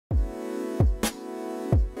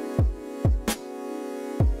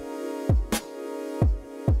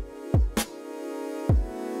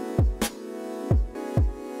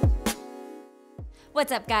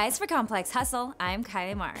What's up, guys? For Complex Hustle, I'm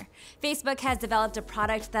Kylie Marr. Facebook has developed a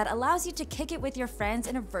product that allows you to kick it with your friends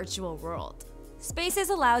in a virtual world. Spaces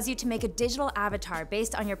allows you to make a digital avatar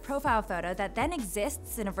based on your profile photo that then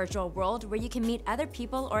exists in a virtual world where you can meet other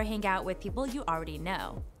people or hang out with people you already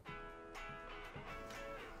know.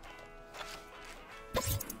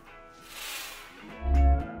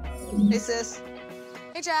 Hey sis.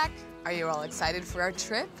 Hey Jack, are you all excited for our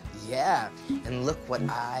trip? Yeah, and look what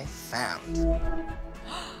I found.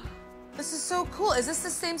 This is so cool. Is this the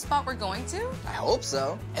same spot we're going to? I hope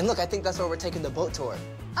so. And look, I think that's where we're taking the boat tour.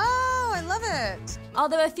 Oh, I love it.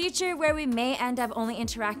 Although a future where we may end up only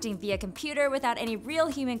interacting via computer without any real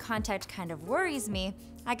human contact kind of worries me,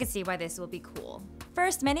 I can see why this will be cool.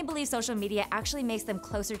 First, many believe social media actually makes them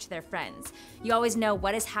closer to their friends. You always know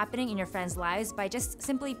what is happening in your friends' lives by just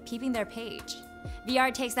simply peeping their page.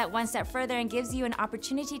 VR takes that one step further and gives you an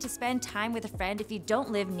opportunity to spend time with a friend if you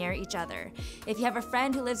don't live near each other. If you have a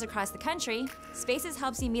friend who lives across the country, Spaces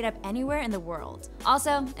helps you meet up anywhere in the world.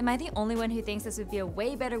 Also, am I the only one who thinks this would be a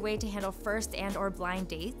way better way to handle first and/or blind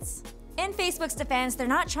dates? In Facebook's defense, they're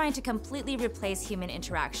not trying to completely replace human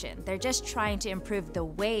interaction. They're just trying to improve the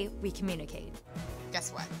way we communicate.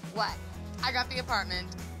 Guess what? What? I got the apartment.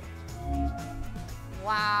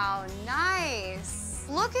 Wow, nice.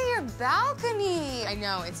 Look at your balcony. I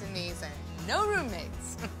know, it's amazing. No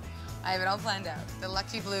roommates. I have it all planned out. The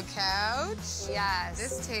lucky blue couch. Yes.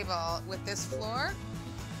 This table with this floor.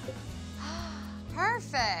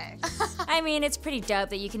 Perfect. I mean, it's pretty dope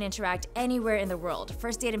that you can interact anywhere in the world.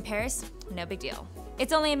 First date in Paris? No big deal.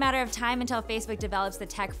 It's only a matter of time until Facebook develops the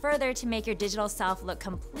tech further to make your digital self look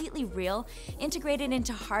completely real, integrated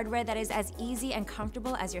into hardware that is as easy and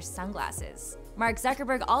comfortable as your sunglasses. Mark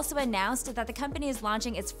Zuckerberg also announced that the company is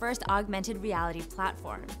launching its first augmented reality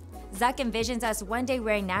platform. Zuck envisions us one day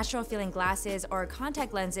wearing natural-feeling glasses or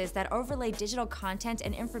contact lenses that overlay digital content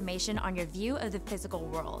and information on your view of the physical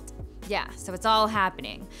world. Yeah, so it's all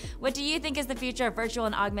happening. What do you think is the future of virtual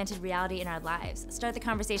and augmented reality in our lives? Start the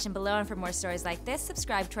conversation below, and for more stories like this,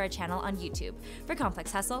 subscribe to our channel on YouTube. For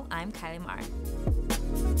Complex Hustle, I'm Kylie Marr.